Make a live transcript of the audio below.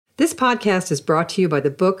This podcast is brought to you by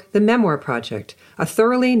the book The Memoir Project, a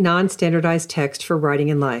thoroughly non-standardized text for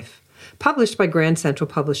writing and life, published by Grand Central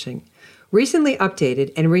Publishing. Recently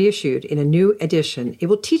updated and reissued in a new edition, it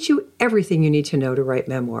will teach you everything you need to know to write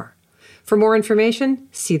memoir. For more information,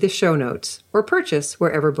 see the show notes or purchase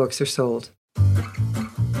wherever books are sold.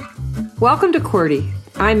 Welcome to QWERTY.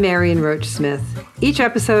 I'm Marion Roach Smith. Each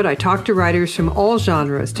episode, I talk to writers from all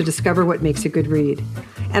genres to discover what makes a good read.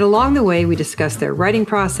 And along the way, we discuss their writing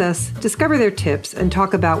process, discover their tips, and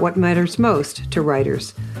talk about what matters most to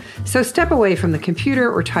writers. So step away from the computer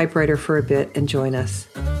or typewriter for a bit and join us.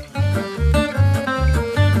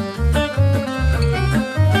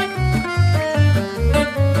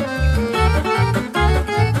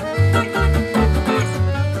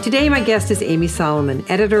 Today, my guest is Amy Solomon,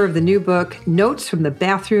 editor of the new book, Notes from the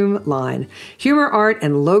Bathroom Line, Humor, Art,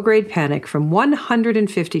 and Low-Grade Panic from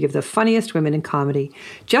 150 of the Funniest Women in Comedy,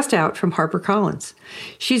 just out from HarperCollins.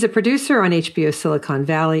 She's a producer on HBO Silicon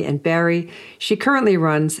Valley and Barry. She currently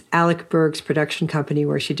runs Alec Berg's production company,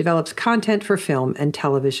 where she develops content for film and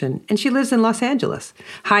television, and she lives in Los Angeles.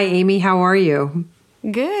 Hi, Amy. How are you?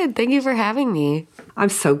 Good. Thank you for having me. I'm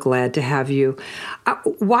so glad to have you.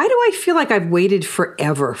 Why do I feel like I've waited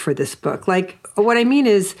forever for this book? Like, what I mean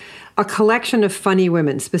is a collection of funny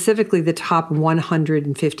women, specifically the top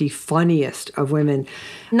 150 funniest of women.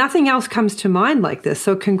 Nothing else comes to mind like this,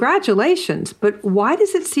 so congratulations. But why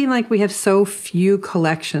does it seem like we have so few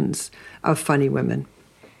collections of funny women?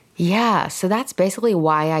 Yeah, so that's basically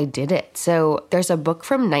why I did it. So there's a book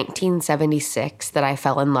from 1976 that I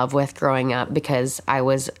fell in love with growing up because I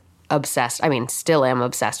was obsessed. I mean, still am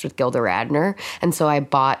obsessed with Gilda Radner. And so I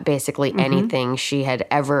bought basically anything she had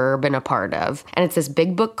ever been a part of. And it's this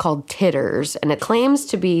big book called Titters, and it claims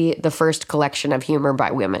to be the first collection of humor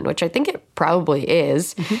by women, which I think it probably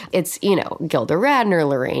is. It's, Gilda Radner,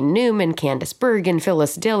 Lorraine Newman, Candice Bergen,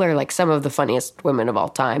 Phyllis Diller, like some of the funniest women of all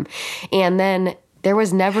time. And then there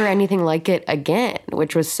was never anything like it again,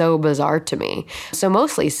 which was so bizarre to me. So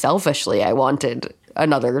mostly selfishly, I wanted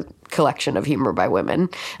another collection of humor by women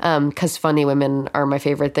because funny women are my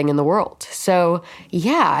favorite thing in the world. So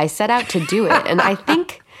yeah, I set out to do it. And I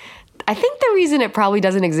think the reason it probably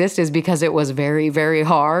doesn't exist is because it was very, very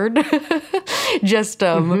hard just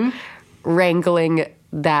wrangling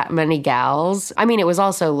that many gals. I mean, it was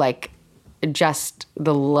also like just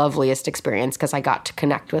the loveliest experience because I got to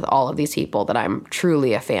connect with all of these people that I'm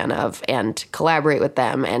truly a fan of and collaborate with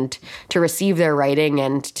them and to receive their writing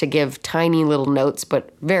and to give tiny little notes, but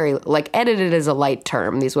very, like, edited is a light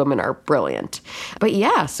term. These women are brilliant. But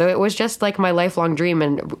yeah, so it was just like my lifelong dream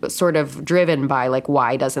and sort of driven by, like,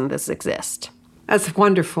 why doesn't this exist? That's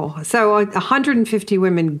wonderful. So 150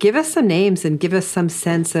 women, give us some names and give us some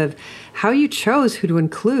sense of how you chose who to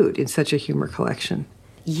include in such a humor collection.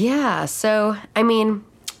 Yeah, so, I mean,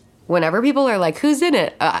 whenever people are like, who's in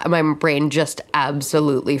it? My brain just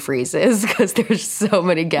absolutely freezes because there's so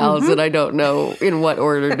many gals that I don't know in what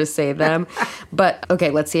order to say them. But,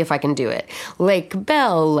 okay, let's see if I can do it. Lake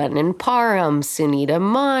Bell, Lennon Parham, Sunita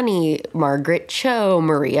Mani, Margaret Cho,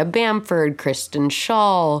 Maria Bamford, Kristen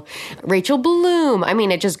Schaal, Rachel Bloom. I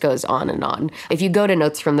mean, it just goes on and on. If you go to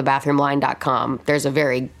notesfromthebathroomline.com, there's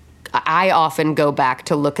I often go back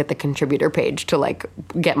to look at the contributor page to, like,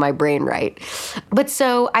 get my brain right. But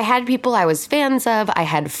so I had people I was fans of. I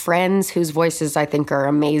had friends whose voices I think are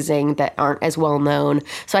amazing that aren't as well known.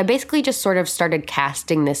 So I basically just sort of started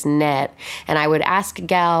casting this net, and I would ask a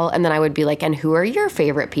gal, and then I would be like, and who are your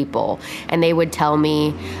favorite people? And they would tell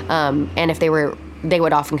me, and if they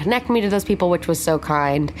would often connect me to those people, which was so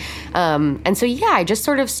kind. And so, yeah, I just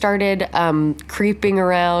sort of started creeping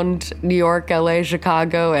around New York, LA,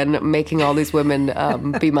 Chicago, and making all these women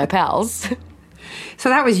be my pals. So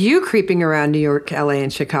that was you creeping around New York, LA,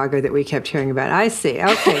 and Chicago that we kept hearing about. I see.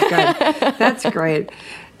 Okay, good. That's great.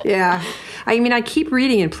 Yeah. I mean, I keep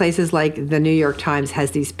reading in places like the New York Times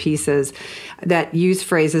has these pieces that use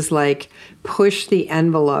phrases like push the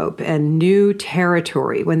envelope and new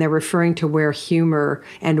territory when they're referring to where humor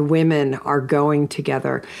and women are going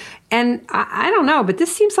together. And I don't know, but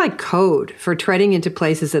this seems like code for treading into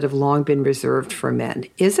places that have long been reserved for men.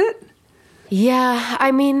 Is it? Yeah,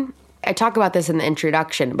 I mean, I talk about this in the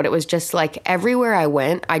introduction, but it was just like everywhere I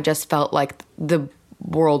went, I just felt like the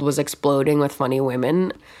world was exploding with funny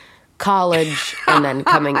women. College and then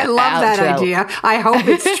coming out. I love that idea. I hope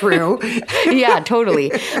it's true. Yeah,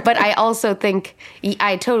 totally. But I also think,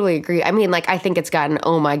 I totally agree. I mean, like, I think it's gotten,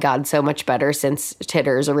 oh my God, so much better since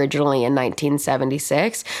Titters originally in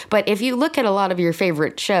 1976. But if you look at a lot of your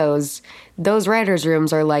favorite shows, those writers'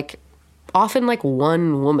 rooms are like often like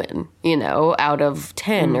one woman, out of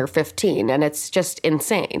 10 or 15. And it's just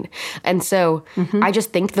insane. And so I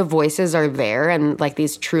just think the voices are there and like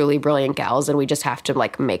these truly brilliant gals. And we just have to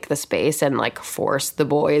like make the space and like force the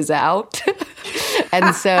boys out.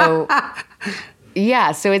 And so...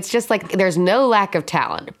 Yeah, so it's just like there's no lack of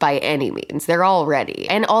talent by any means. They're all ready.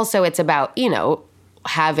 And also it's about,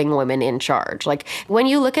 having women in charge. Like when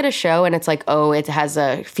you look at a show and it's like, oh, it has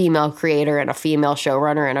a female creator and a female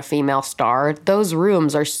showrunner and a female star, those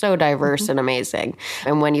rooms are so diverse and amazing.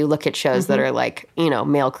 And when you look at shows that are like,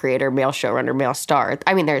 male creator, male showrunner, male star,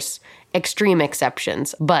 I mean, there's extreme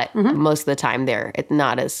exceptions, but most of the time they're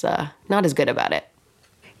not as good about it.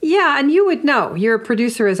 Yeah, and you would know. You're a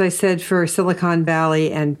producer, as I said, for Silicon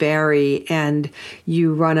Valley and Barry, and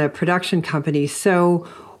you run a production company. So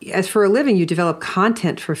as for a living, you develop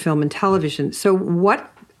content for film and television. So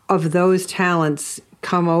what of those talents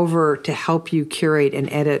come over to help you curate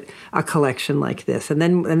and edit a collection like this? And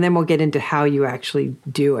then we'll get into how you actually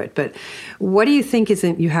do it. But what do you think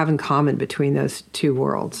you have in common between those two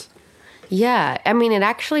worlds? Yeah, I mean, it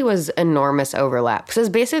actually was enormous overlap. Because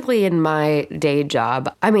basically in my day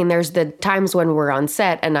job, I mean, there's the times when we're on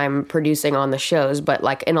set and I'm producing on the shows, but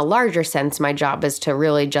like in a larger sense, my job is to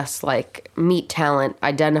really just like meet talent,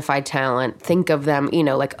 identify talent, think of them,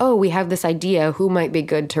 like, oh, we have this idea, who might be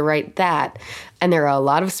good to write that? And there are a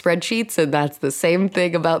lot of spreadsheets, and that's the same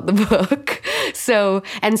thing about the book. So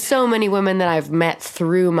many women that I've met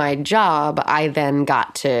through my job, I then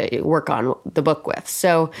got to work on the book with.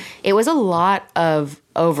 So it was a lot of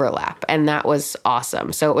overlap, and that was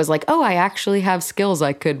awesome. So it was like, oh, I actually have skills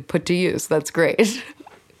I could put to use. That's great.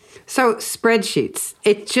 So spreadsheets,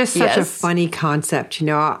 it's just such a funny concept.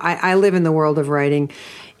 I live in the world of writing,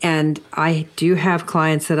 and I do have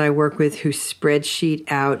clients that I work with who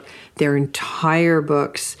spreadsheet out their entire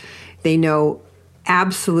books. They know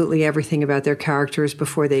absolutely everything about their characters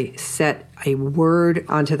before they set a word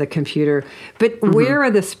onto the computer. But where are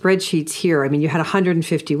the spreadsheets here? I mean, you had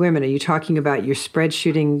 150 women. Are you talking about your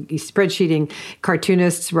spreadsheeting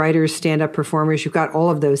cartoonists, writers, stand-up performers? You've got all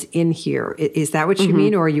of those in here. Is that what you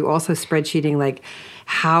mean? Or are you also spreadsheeting like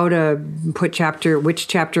how to put which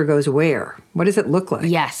chapter goes where? What does it look like?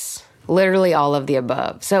 Yes. Literally all of the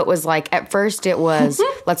above. So it was like, at first it was,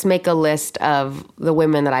 let's make a list of the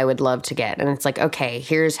women that I would love to get. And it's like, okay,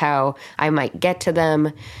 here's how I might get to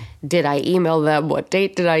them. Did I email them? What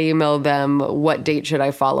date did I email them? What date should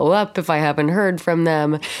I follow up if I haven't heard from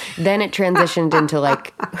them? Then it transitioned into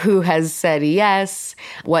like, who has said yes?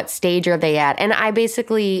 What stage are they at? And I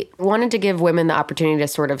basically wanted to give women the opportunity to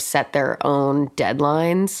sort of set their own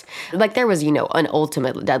deadlines. Like there was, an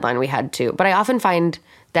ultimate deadline we had to. But I often find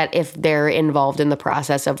that if they're involved in the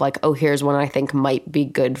process of like, oh, here's one I think might be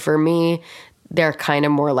good for me, they're kind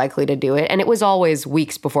of more likely to do it. And it was always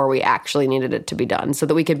weeks before we actually needed it to be done so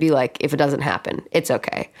that we could be like, if it doesn't happen, it's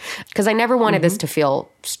okay. Because I never wanted this to feel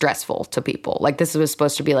stressful to people. Like this was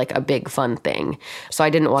supposed to be like a big fun thing. So I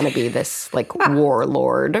didn't want to be this like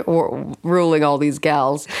warlord or ruling all these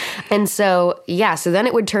gals. And so, so then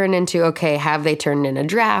it would turn into, okay, have they turned in a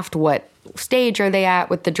draft? What stage are they at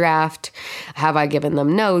with the draft? Have I given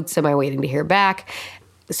them notes? Am I waiting to hear back?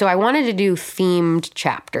 So I wanted to do themed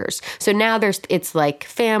chapters. So now it's like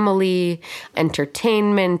family,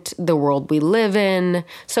 entertainment, the world we live in,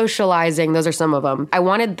 socializing. Those are some of them. I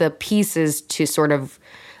wanted the pieces to sort of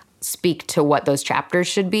speak to what those chapters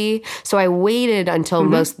should be. So I waited until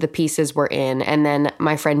most of the pieces were in. And then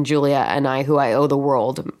my friend Julia and I, who I owe the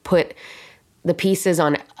world, put the pieces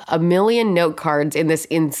on a million note cards in this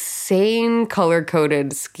insane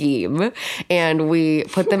color-coded scheme. And we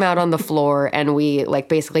put them out on the floor and we like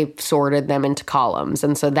basically sorted them into columns.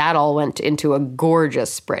 And so that all went into a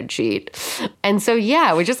gorgeous spreadsheet. And so,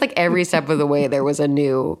 we just like every step of the way, there was a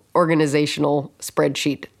new organizational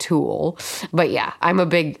spreadsheet tool. But I'm a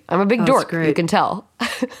big dork. Great. You can tell.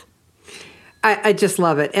 I just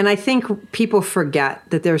love it. And I think people forget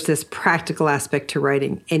that there's this practical aspect to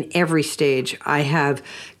writing. In every stage, I have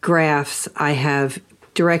graphs, I have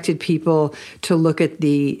directed people to look at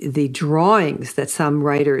the drawings that some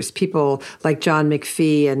writers, people like John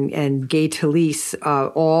McPhee and Gay Talese,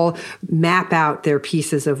 all map out their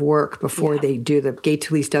pieces of work before they do them. Gay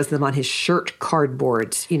Talese does them on his shirt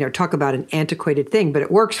cardboards. Talk about an antiquated thing, but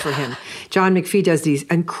it works for him. John McPhee does these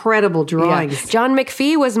incredible drawings. Yeah. John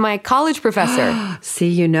McPhee was my college professor. See,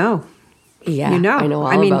 Yeah, I know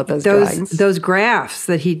all about those drawings. Those graphs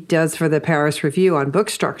that he does for the Paris Review on book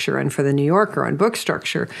structure and for the New Yorker on book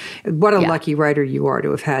structure. What a lucky writer you are to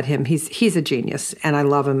have had him. He's a genius, and I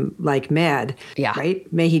love him like mad. Yeah.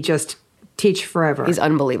 Right? May he just teach forever. He's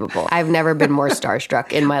unbelievable. I've never been more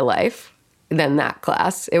starstruck in my life. than that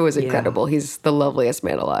class. It was incredible. Yeah. He's the loveliest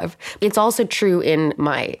man alive. It's also true in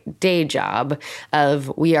my day job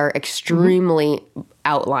of we are extremely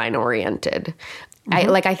outline oriented.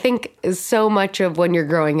 I think so much of when you're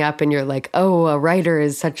growing up and you're like, oh, a writer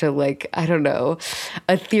is such a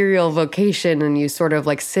ethereal vocation, and you sort of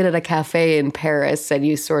like sit at a cafe in Paris and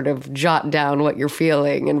you sort of jot down what you're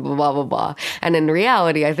feeling and blah, blah, blah, blah. And in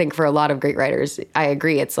reality, I think for a lot of great writers, I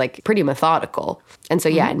agree, it's like pretty methodical. And so,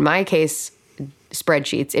 yeah, in my case,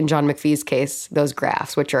 spreadsheets. In John McPhee's case, those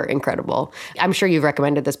graphs, which are incredible. I'm sure you've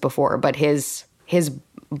recommended this before, but his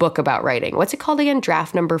book about writing. What's it called again?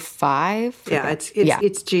 Draft number 5? Yeah,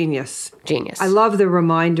 it's genius. Genius. I love the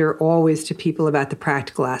reminder always to people about the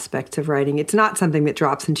practical aspects of writing. It's not something that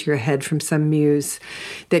drops into your head from some muse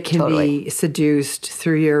that can be seduced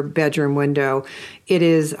through your bedroom window. It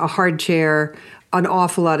is a hard chair, an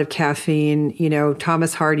awful lot of caffeine. You know,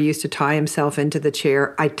 Thomas Hardy used to tie himself into the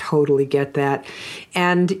chair. I totally get that.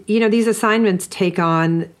 And, you know, these assignments take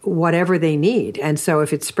on whatever they need. And so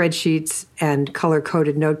if it's spreadsheets and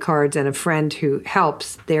color-coded note cards and a friend who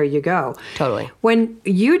helps, there you go. Totally. When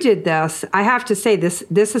you did this, I have to say this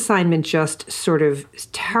assignment just sort of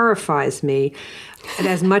terrifies me. And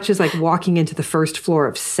as much as like walking into the first floor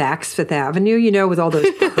of Saks Fifth Avenue, you know, with all those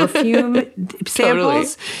perfume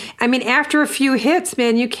samples. Totally. I mean, after a few hits,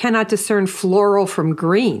 man, you cannot discern floral from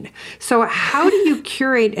green. So how do you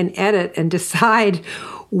curate and edit and decide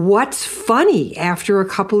what's funny after a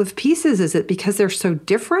couple of pieces? Is it because they're so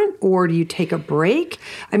different, or do you take a break?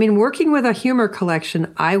 I mean, working with a humor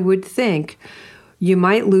collection, I would think you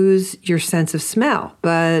might lose your sense of smell,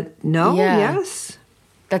 but no, yes.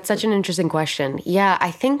 That's such an interesting question. Yeah, I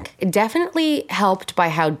think it definitely helped by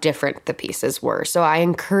how different the pieces were. So I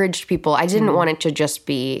encouraged people, I didn't want it to just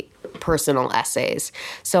be personal essays.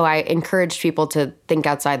 So I encouraged people to think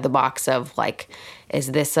outside the box of like,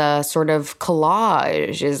 is this a sort of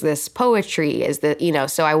collage? Is this poetry? Is that, you know,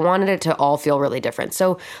 so I wanted it to all feel really different.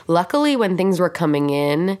 So luckily when things were coming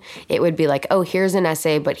in, it would be like, oh, here's an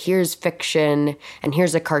essay, but here's fiction and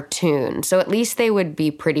here's a cartoon. So at least they would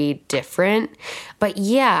be pretty different. But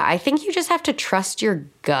yeah, I think you just have to trust your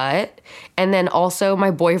gut. And then also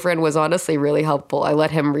my boyfriend was honestly really helpful. I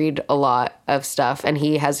let him read a lot of stuff, and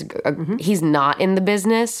he's not in the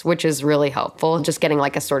business, which is really helpful. Just getting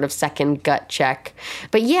like a sort of second gut check.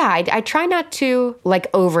 But yeah, I try not to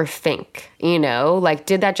like overthink, you know, like,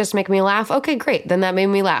 did that just make me laugh? Okay, great. Then that made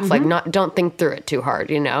me laugh. Like don't think through it too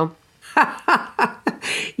hard, you know?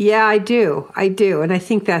 Yeah, I do. And I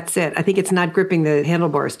think that's it. I think it's not gripping the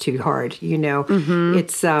handlebars too hard, you know.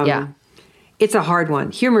 It's a hard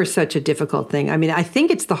one. Humor is such a difficult thing. I mean, I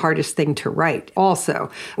think it's the hardest thing to write.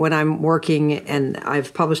 Also, when I'm working, and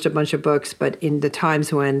I've published a bunch of books, but in the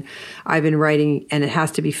times when I've been writing and it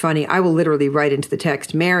has to be funny, I will literally write into the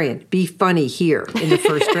text, Marion, be funny here in the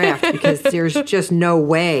first draft, because there's just no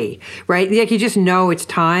way, right? Like, you just know it's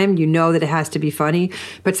time. You know that it has to be funny,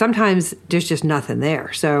 but sometimes there's just nothing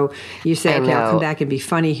there. So you say, okay, I'll come back and be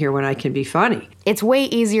funny here when I can be funny. It's way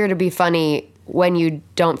easier to be funny when you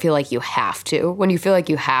don't feel like you have to. When you feel like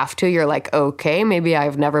you have to, you're like, okay, maybe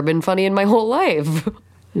I've never been funny in my whole life.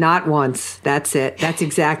 Not once. That's it. That's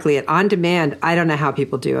exactly it. On demand, I don't know how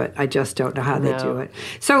people do it. I just don't know how they do it.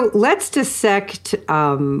 So let's dissect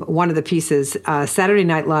one of the pieces. Saturday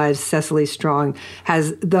Night Live's Cecily Strong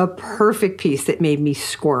has the perfect piece that made me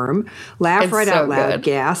squirm, laugh right out loud,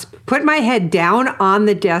 gasp, put my head down on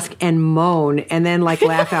the desk and moan, and then like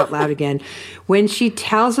laugh out loud again when she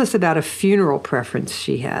tells us about a funeral preference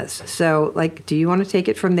she has. So like, do you want to take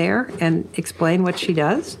it from there and explain what she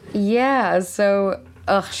does? Yeah, so...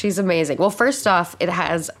 she's amazing. Well, first off, it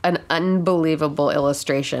has an unbelievable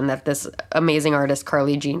illustration that this amazing artist,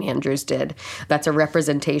 Carly Jean Andrews, did. That's a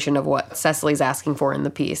representation of what Cecily's asking for in the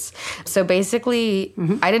piece. So basically,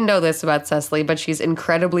 I didn't know this about Cecily, but she's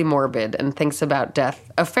incredibly morbid and thinks about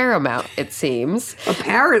death a fair amount, it seems.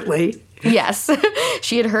 Apparently. Yes.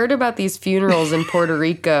 She had heard about these funerals in Puerto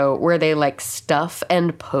Rico where they like stuff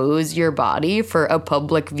and pose your body for a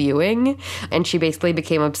public viewing. And she basically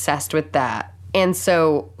became obsessed with that. And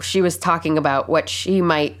so she was talking about what she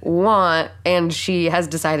might want, and she has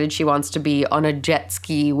decided she wants to be on a jet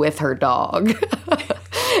ski with her dog.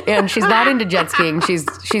 And she's not into jet skiing.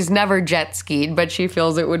 She's never jet skied, but she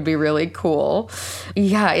feels it would be really cool.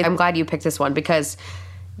 Yeah, I'm glad you picked this one because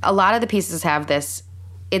a lot of the pieces have this.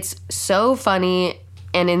 It's so funny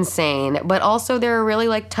and insane, but also there are really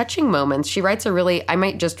like touching moments. She writes I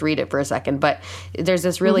might just read it for a second, but there's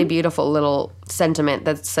this really beautiful little sentiment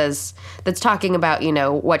that's talking about, you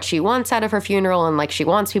know, what she wants out of her funeral, and like she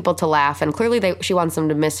wants people to laugh, and clearly she wants them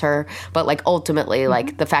to miss her, but like ultimately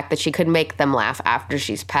like the fact that she could make them laugh after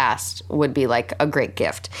she's passed would be like a great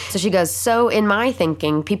gift. So she goes, so in my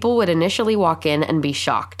thinking, people would initially walk in and be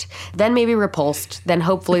shocked, then maybe repulsed, then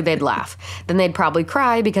hopefully they'd laugh, then they'd probably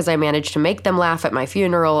cry because I managed to make them laugh at my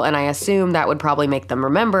funeral, and I assume that would probably make them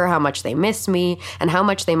remember how much they miss me and how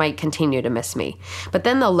much they might continue to miss me. But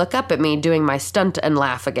then they'll look up at me doing my stunt and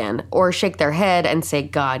laugh again, or shake their head and say,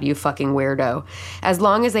 God, you fucking weirdo. As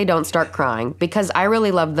long as they don't start crying, because I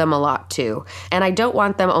really love them a lot too, and I don't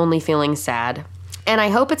want them only feeling sad. And I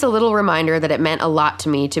hope it's a little reminder that it meant a lot to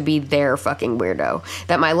me to be their fucking weirdo,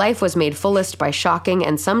 that my life was made fullest by shocking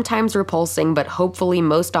and sometimes repulsing, but hopefully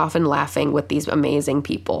most often laughing with these amazing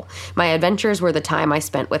people. My adventures were the time I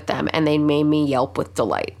spent with them, and they made me yelp with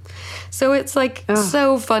delight. So it's like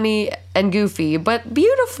so funny and goofy, but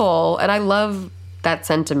beautiful. And I love that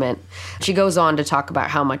sentiment. She goes on to talk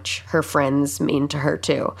about how much her friends mean to her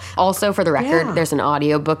too. Also, for the record, there's an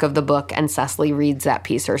audiobook of the book, and Cecily reads that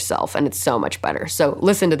piece herself, and it's so much better. So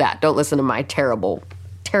listen to that. Don't listen to my terrible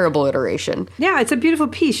iteration. Yeah, it's a beautiful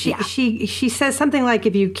piece. She says something like,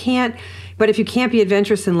 if you can't be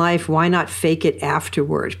adventurous in life, why not fake it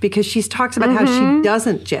afterward? Because she talks about how she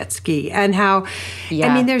doesn't jet ski, and how,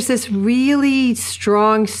 I mean, there's this really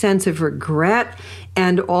strong sense of regret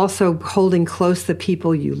and also holding close the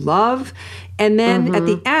people you love. And then at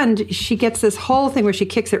the end, she gets this whole thing where she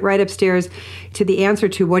kicks it right upstairs to the answer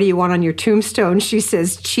to, what do you want on your tombstone? She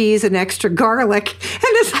says, cheese and extra garlic. And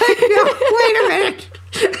it's like, no, wait a minute.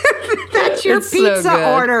 That's your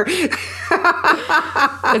pizza order.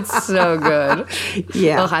 It's so good.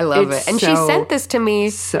 Yeah. Oh, I love it. And she sent this to me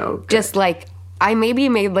just like, I maybe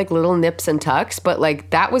made like little nips and tucks, but like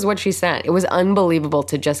that was what she sent. It was unbelievable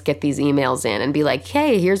to just get these emails in and be like,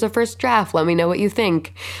 hey, here's a first draft. Let me know what you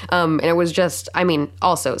think. And it was just, I mean,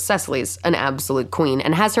 also Cecily's an absolute queen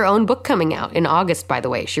and has her own book coming out in August, by the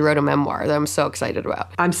way. She wrote a memoir that I'm so excited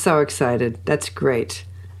about. I'm so excited. That's great.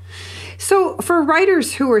 So for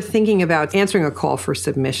writers who are thinking about answering a call for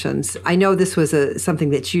submissions, I know this was something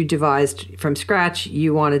that you devised from scratch.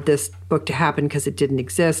 You wanted this book to happen because it didn't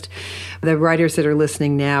exist. The writers that are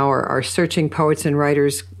listening now are searching Poets and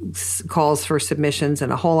Writers calls for submissions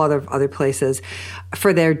and a whole other places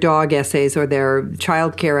for their dog essays or their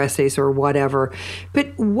childcare essays or whatever.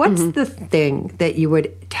 But what's the thing that you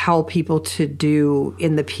would tell people to do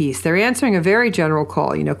in the piece? They're answering a very general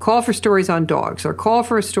call, call for stories on dogs or call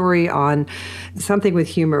for a story on something with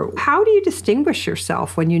humor. How do you distinguish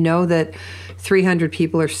yourself when you know that 300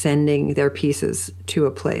 people are sending their pieces to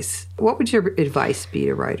a place? What would your advice be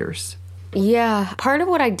to writers? Yeah, part of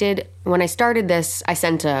what I did when I started this, I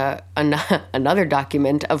sent another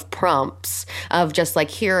document of prompts of just like,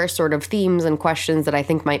 here are sort of themes and questions that I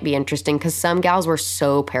think might be interesting, because some gals were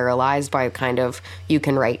so paralyzed by kind of, you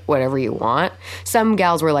can write whatever you want. Some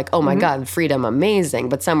gals were like, oh my God, freedom, amazing.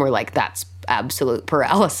 But some were like, that's absolute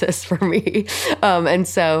paralysis for me. And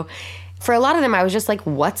so for a lot of them, I was just like,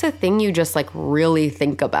 what's a thing you just like really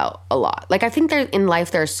think about a lot? Like, I think in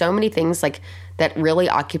life, there are so many things like that really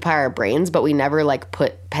occupy our brains, but we never like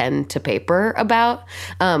put pen to paper about.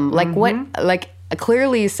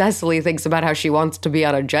 Clearly Cecily thinks about how she wants to be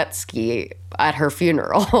on a jet ski at her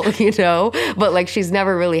funeral, but like she's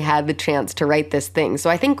never really had the chance to write this thing. So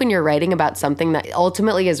I think when you're writing about something that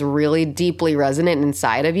ultimately is really deeply resonant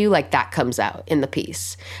inside of you, like that comes out in the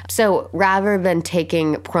piece. So rather than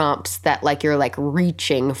taking prompts that like you're like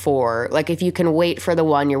reaching for, like if you can wait for the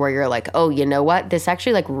one where you're like, oh, you know what? This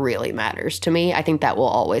actually like really matters to me. I think that will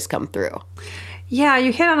always come through. Yeah,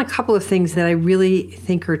 you hit on a couple of things that I really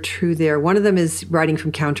think are true there. One of them is writing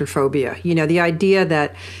from counterphobia. The idea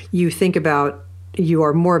that you think about, you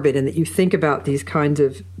are morbid and that you think about these kinds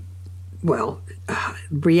of,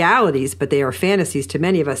 realities, but they are fantasies to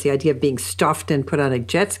many of us, the idea of being stuffed and put on a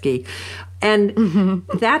jet ski. And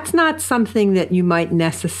that's not something that you might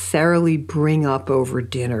necessarily bring up over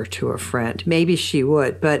dinner to a friend. Maybe she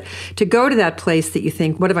would, but to go to that place that you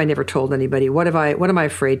think, what have I never told anybody? What am I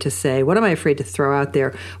afraid to say? What am I afraid to throw out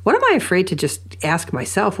there? What am I afraid to just ask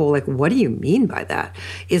myself? Well, like, what do you mean by that?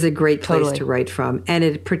 Is a great place to write from. And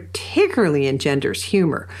it particularly engenders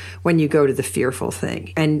humor when you go to the fearful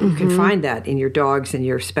thing. And you can find that in your dogs and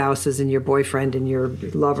your spouses and your boyfriend and your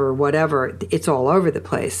lover, whatever. It's all over the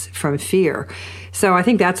place from fear. here. So I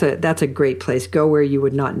think that's a great place. Go where you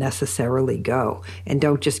would not necessarily go, and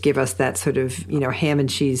don't just give us that sort of ham and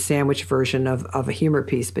cheese sandwich version of a humor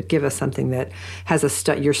piece, but give us something that has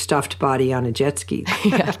your stuffed body on a jet ski.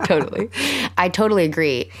 Yeah, totally. I totally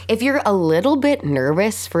agree. If you're a little bit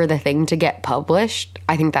nervous for the thing to get published,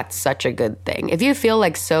 I think that's such a good thing. If you feel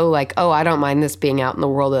oh, I don't mind this being out in the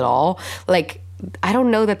world at all, I don't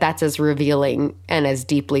know that that's as revealing and as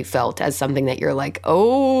deeply felt as something that you're like,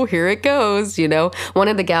 oh, here it goes, One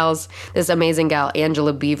of the gals, this amazing gal,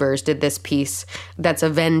 Angela Beavers, did this piece that's a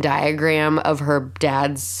Venn diagram of her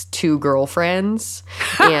dad's 2 girlfriends.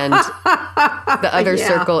 And the other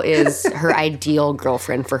circle is her ideal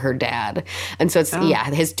girlfriend for her dad. And so it's,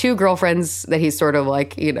 his 2 girlfriends that he's sort of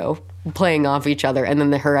playing off each other, and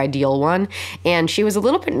then her ideal one. And she was a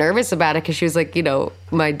little bit nervous about it because she was like,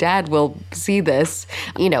 my dad will see this.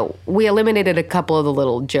 We eliminated a couple of the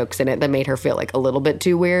little jokes in it that made her feel a little bit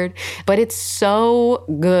too weird, but it's so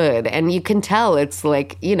good. And you can tell it's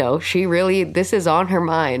she really, this is on her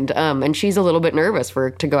mind. And she's a little bit nervous for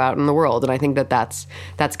it to go out in the world. And I think that's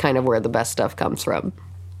kind of where the best stuff comes from.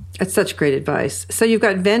 That's such great advice. So you've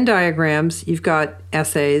got Venn diagrams, you've got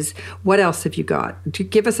essays. What else have you got? To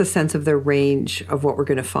give us a sense of the range of what we're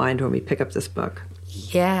going to find when we pick up this book.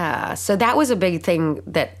 Yeah. So that was a big thing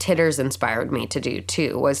that Titters inspired me to do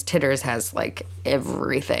too, was Titters has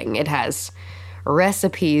everything. It has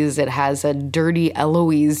recipes. It has a Dirty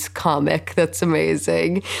Eloise comic that's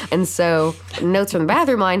amazing. And so Notes from the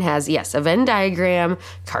Bathroom line has, yes, a Venn diagram,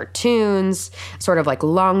 cartoons, sort of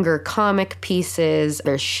longer comic pieces.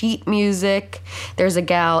 There's sheet music. There's a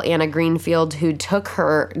gal, Anna Greenfield, who took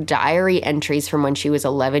her diary entries from when she was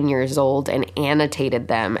 11 years old and annotated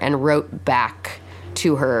them and wrote back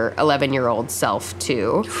to her 11-year-old self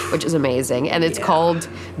too, which is amazing. And it's called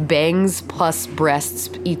Bangs Plus Breasts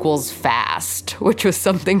Equals Fast, which was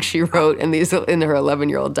something she wrote in her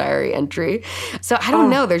 11-year-old diary entry. So I don't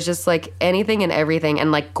know, there's just anything and everything,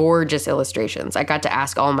 and gorgeous illustrations. I got to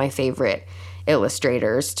ask all my favorite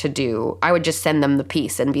illustrators to do. I would just send them the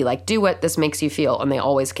piece and be like, do what this makes you feel, and they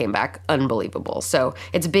always came back unbelievable. So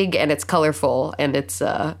it's big and it's colorful and it's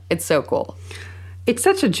so cool. It's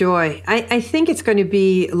such a joy. I think it's going to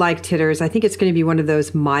be like Titters. I think it's going to be one of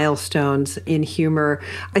those milestones in humor.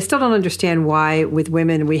 I still don't understand why with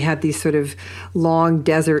women we have these sort of long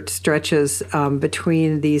desert stretches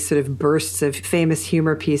between these sort of bursts of famous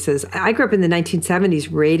humor pieces. I grew up in the 1970s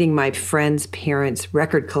raiding my friends' parents'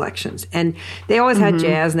 record collections. And they always had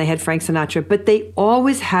jazz and they had Frank Sinatra, but they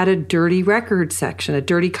always had a dirty record section, a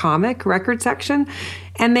dirty comic record section.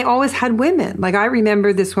 And they always had women. I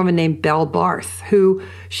remember this woman named Belle Barth, who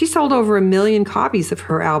she sold over 1 million copies of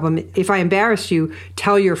her album, If I Embarrass You,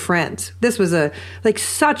 Tell Your Friends. This was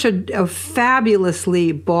such a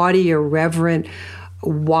fabulously body irreverent,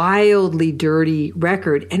 wildly dirty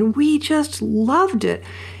record. And we just loved it.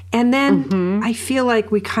 And then I feel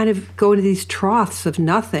like we kind of go into these troughs of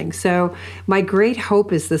nothing. So my great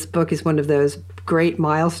hope is this book is one of those great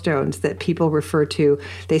milestones that people refer to.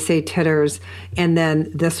 They say Titters and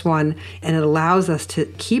then this one, and it allows us to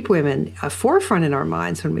keep women forefront in our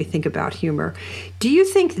minds when we think about humor. Do you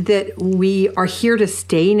think that we are here to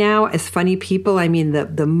stay now as funny people? I mean,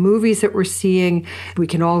 the movies that we're seeing, we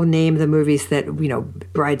can all name the movies that,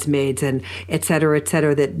 Bridesmaids and et cetera,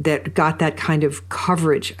 that got that kind of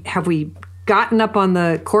coverage. Have we gotten up on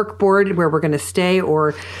the cork board where we're going to stay,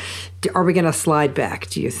 or are we going to slide back,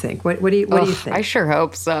 do you think? What do you think? I sure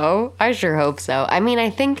hope so. I mean, I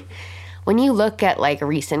think when you look at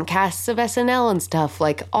recent casts of SNL and stuff,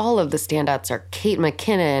 all of the standouts are Kate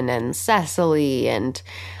McKinnon and Cecily. And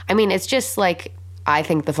I mean, it's just I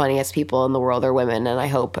think the funniest people in the world are women, and I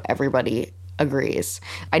hope everybody agrees.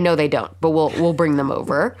 I know they don't, but we'll bring them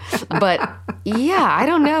over. But yeah, I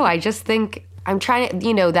don't know. I just think I'm trying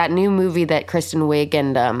to, that new movie that Kristen Wiig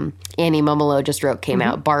and Annie Mumolo just wrote came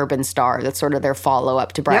out, Barb and Star. That's sort of their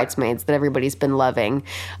follow-up to Bridesmaids that everybody's been loving.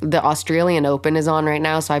 The Australian Open is on right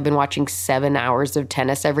now, so I've been watching 7 hours of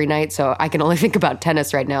tennis every night, so I can only think about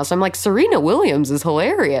tennis right now. So I'm like, Serena Williams is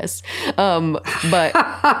hilarious. But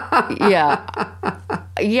yeah,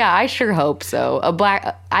 I sure hope so.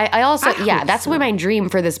 I also, that's what my dream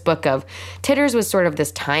for this book of Titters was sort of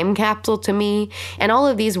this time capsule to me. And all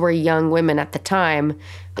of these were young women at the time.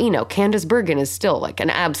 Candace Bergen is still an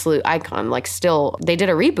absolute icon. Still, they did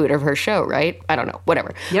a reboot of her show, right? I don't know,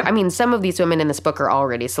 whatever. Yep. I mean, some of these women in this book are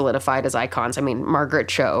already solidified as icons. I mean, Margaret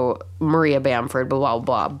Cho, Maria Bamford, blah, blah,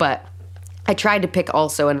 blah. But I tried to pick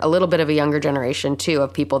also a little bit of a younger generation too,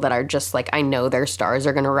 of people that are just like, I know their stars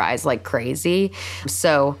are going to rise like crazy.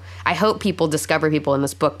 So I hope people discover people in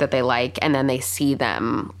this book that they like, and then they see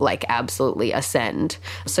them like absolutely ascend.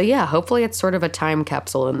 So yeah, hopefully it's sort of a time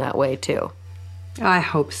capsule in that way too. I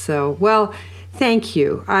hope so. Well, thank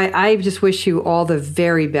you. I just wish you all the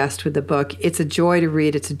very best with the book. It's a joy to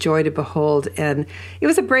read. It's a joy to behold. And it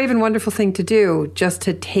was a brave and wonderful thing to do, just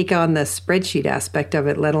to take on the spreadsheet aspect of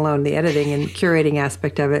it, let alone the editing and curating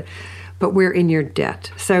aspect of it. But we're in your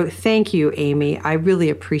debt. So thank you, Amy. I really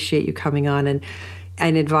appreciate you coming on, and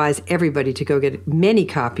advise everybody to go get many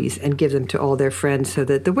copies and give them to all their friends so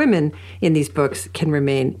that the women in these books can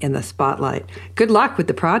remain in the spotlight. Good luck with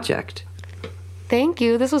the project. Thank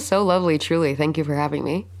you. This was so lovely, truly. Thank you for having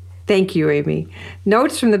me. Thank you, Amy.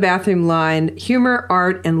 Notes from the Bathroom Line, Humor,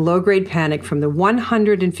 Art, and Low-Grade Panic from the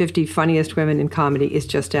 150 Funniest Women in Comedy is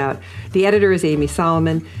just out. The editor is Amy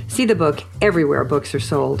Solomon. See the book everywhere books are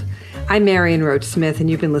sold. I'm Marion Roach Smith, and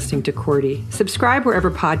you've been listening to Cordy. Subscribe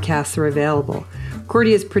wherever podcasts are available.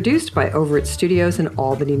 Cordy is produced by Overit Studios in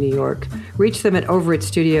Albany, New York. Reach them at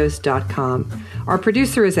overitstudios.com. Our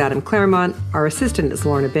producer is Adam Claremont. Our assistant is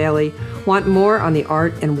Lorna Bailey. Want more on the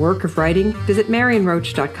art and work of writing? Visit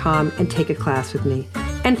marionroach.com and take a class with me.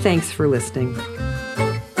 And thanks for listening.